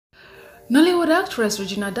Nollywood actress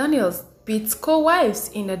Regina Daniels beats co-wives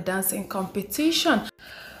in a dancing competition.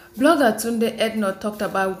 Blogger Tunde Ednut talked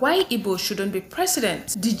about why Igbo shouldn't be president.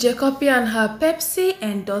 DJ Cuppy and her Pepsi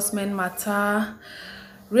endorsement matter.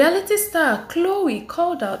 Reality star Khloe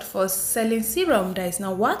called out for selling serum that is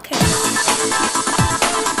not working.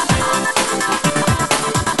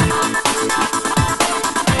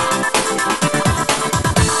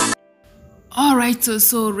 Alright,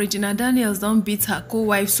 so Regina Daniels don't beat her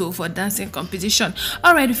co-wife for dancing competition.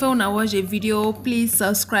 Alright, if you wanna watch the video, please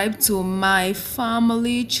subscribe to my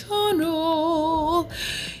family channel.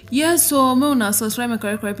 Yes, so I'm gonna subscribe my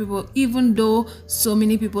correct people, even though so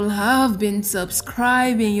many people have been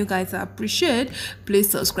subscribing. You guys appreciate. Please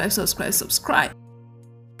subscribe.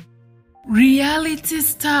 Reality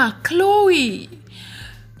star Khloe.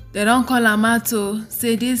 They don't call her Mato.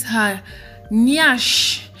 Say this her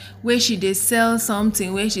nyash. Where she dey sell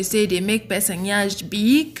something where she say they make person nyash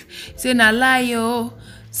big. Say na lie yo.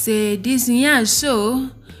 Say this nyash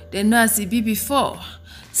so they know as it be before.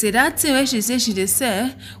 Say that thing where she say she dey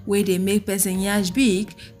sell where they make person nyash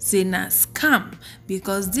big. Say na scam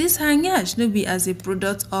because this her nyash no be as a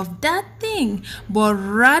product of that thing, but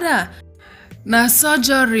rather na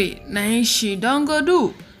surgery na she don't go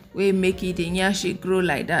do. We make it the nyash grow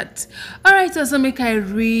like that. Alright, so make I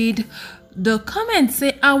read the comments.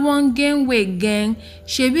 Say I want gain weight gang.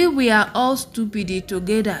 Shebi we are all stupid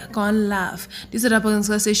together. Can't laugh. This other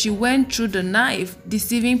person say she went through the knife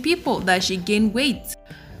deceiving people that she gained weight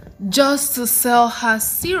just to sell her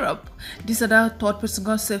syrup. This other third person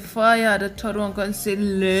gonna say fire. The third one gonna say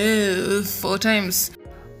love 4 times.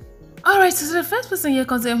 Alright, so the first person here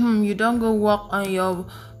can say you don't go walk on your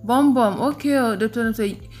bum. Okay, the third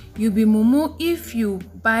say you be mumu if you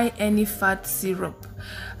buy any fat syrup.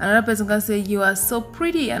 Another person can say you are so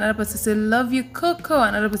pretty. Another person say love you coco.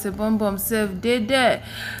 Another person say bum self dead there.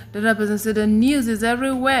 The other person say the news is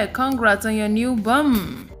everywhere. Congrats on your new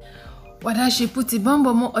bum. Whether she put the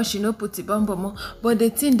bum or she no put the bum, but the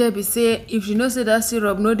thing there be say if she no say that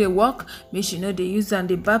syrup no they work, may she know they use and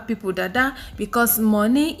they bad people dada because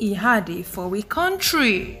money he had it for we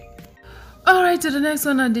country. Alright, to the next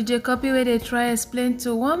one on DJ Cuppy where they try explain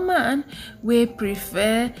to one man we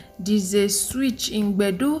prefer DJ Switch in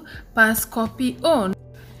Bedu pass Cuppy on.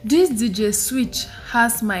 This DJ Switch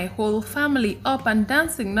has my whole family up and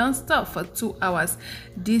dancing non-stop for 2 hours.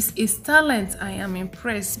 This is talent. I am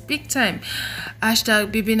impressed big time.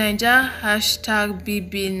 Hashtag BB Ninja, hashtag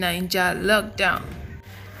BB Ninja lockdown.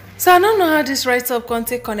 So I don't know how this write-up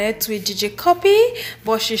content connect with DJ Cuppy,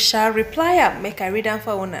 but she shall reply up. Make I read them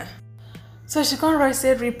for una. So she can't write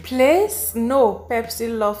say replace. No, Pepsi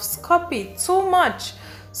loves Cuppy too much,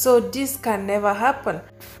 so this can never happen.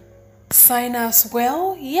 Sign as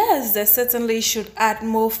well. Yes, they certainly should add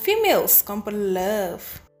more females. Company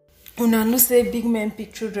love. Una no say big men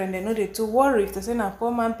pick children. They know they too worry if they say na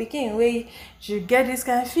poor man picking way. You get this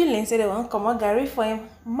kind of feeling. Say they want come out Gary for him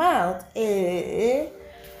mouth. If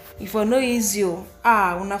for no easy,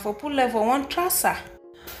 una for pull level one trasser.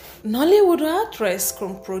 Nollywood actress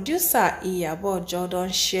cum producer Iyabo Jordan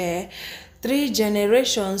share 3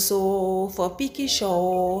 generations for Picky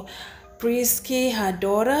Show. Prisky, her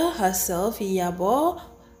daughter, herself, Iyabo,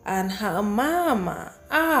 and her mama.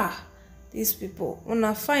 These people,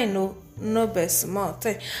 una fine no best mouth.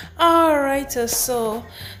 Alright, so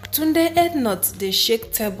Tunde Ednut they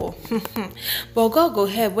shake table. But God go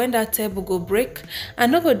help when that table go break. I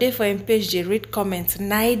no go there for him page they read comments.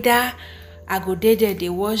 Neither I go there they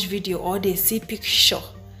watch video or they see picture.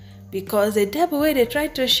 Because the devil way they try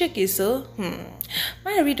to shake it so.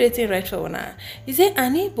 My read waiting right for una. He said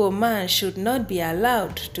an Igbo man should not be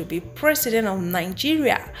allowed to be president of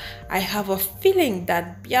Nigeria. I have a feeling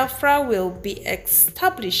that Biafra will be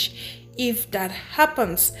established. If that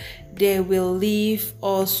happens, they will leave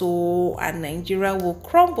also and Nigeria will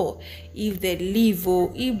crumble. If they leave,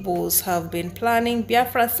 Igbos have been planning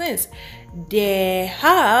Biafra since. They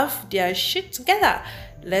have their shit together.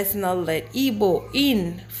 Let's not let Igbo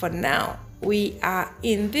in for now. We are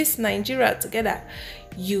in this Nigeria together.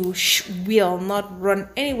 You will not run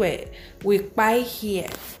anywhere. We buy here.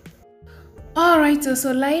 Alright,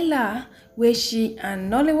 so Laila, where she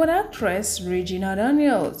and Nollywood actress Regina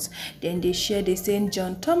Daniels, then they share the same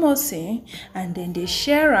John Thomason and then they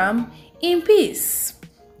share in peace.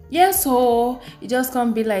 Yes, so it just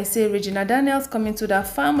can't be like say Regina Daniels coming to that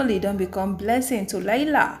family don't become blessing to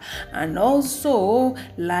Layla, and also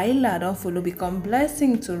Layla don't follow become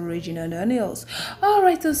blessing to Regina Daniels.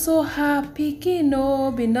 Alright, so happy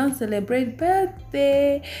Kino been done celebrate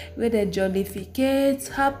birthday with a jollificate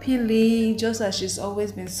happily, just as she's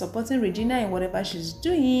always been supporting Regina in whatever she's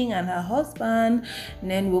doing, and her husband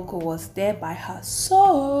Nen Woko was there by her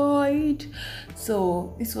side.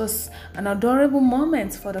 So this was an adorable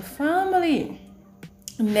moment for the family.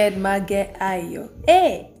 Ned Mage Ayo.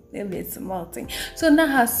 Hey, maybe it's a small thing. So now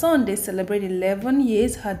her son, they celebrate 11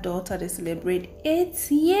 years. Her daughter, they celebrate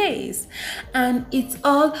 8 years. And it's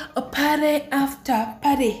all a party after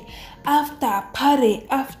party. After party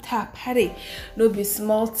after party. No be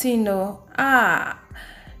small thing, no.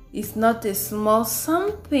 It's not a small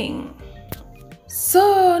something.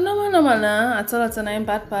 So normal na at all tonight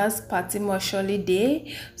bad pass party more surely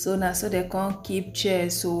day. So now so they can't keep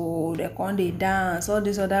chairs, so they can't they dance. All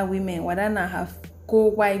these other women, whether na have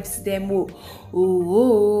co-wives them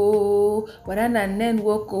whether na men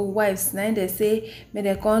work co-wives, now they say may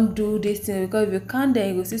they can't do this thing, because if you can't then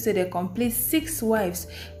you go see say they complete 6 wives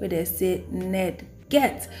where they say Ned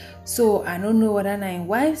get. So I don't know whether na in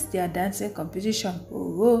wives they are dancing competition.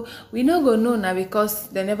 We no go know now because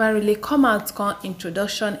they never really come out con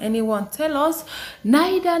introduction. Anyone tell us?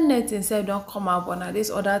 Neither Ned himself don't come out, but now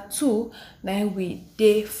this other two now we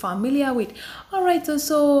they familiar with. Alright,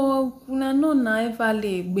 so una know na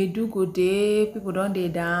everly bedu go day, people don't they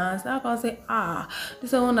dance. I can say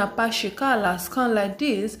this one a pass shikala scan like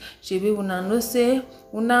this. She be una know say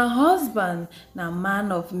una husband na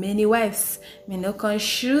man of many wives. Me no can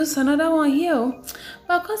choose another one here,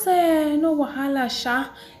 because no wahala sha.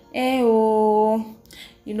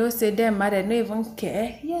 You know, say them mad, they don't even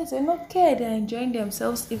care. Yes, they don't care. They're enjoying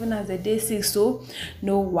themselves even as the day 6. So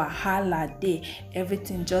no wahala day.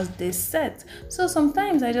 Everything just they set. So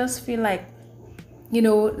sometimes I just feel like, you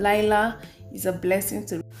know, Layla is a blessing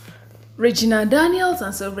to Regina Daniels,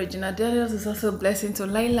 and so Regina Daniels is also a blessing to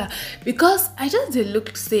Layla, because I just they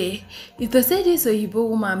look say if they say this Oyibo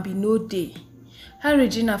woman be no day, how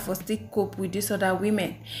Regina for still cope with these other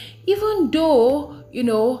women, even though, you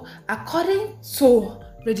know, according to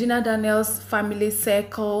Regina Daniels family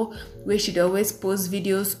circle, where she'd always post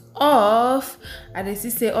videos of, and they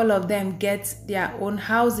see say all of them get their own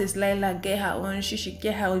houses. Layla get her own, she should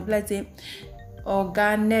get her own, like say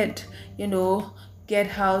Ned, you know, get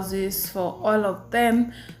houses for all of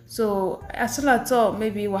them. So as well at all,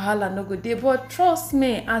 maybe wahala no good day, but trust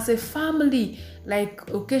me, as a family, like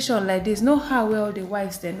occasion like this, know how well the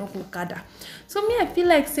wives they no go gather. So me I feel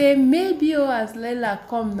like say maybe as Layla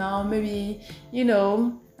come now, maybe, you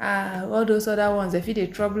know, all those other ones they feel the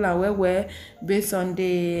trouble and where based on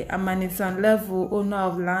the Amanisan level, owner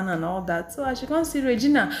of land and all that. So as you can see,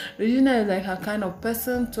 Regina is like her kind of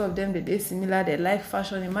person. Two of them they similar, they like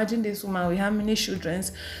fashion. Imagine this woman with how many children,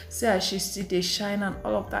 say as she see they shine and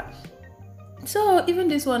all of that. So even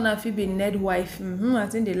this one I feel be Ned wife. I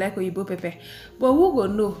think they like Oyibo Pepe, but who go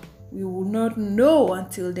know? We will not know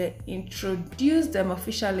until they introduce them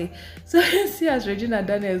officially. So see as Regina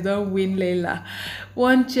Daniels don't win Layla.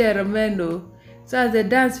 One chair remain. So as the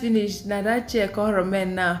dance finish, now that chair can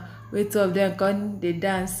remain now. Wait, two of them can they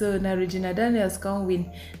dance. So now Regina Daniels can win.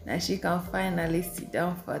 Now she can finally sit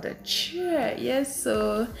down for the chair. Yes,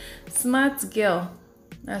 so smart girl.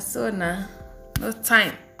 Now so now no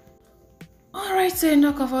time. Alright, so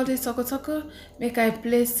enough of all this talk. Make I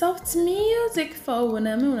play soft music for when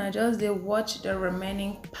I just watch the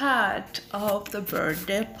remaining part of the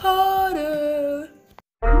birthday party.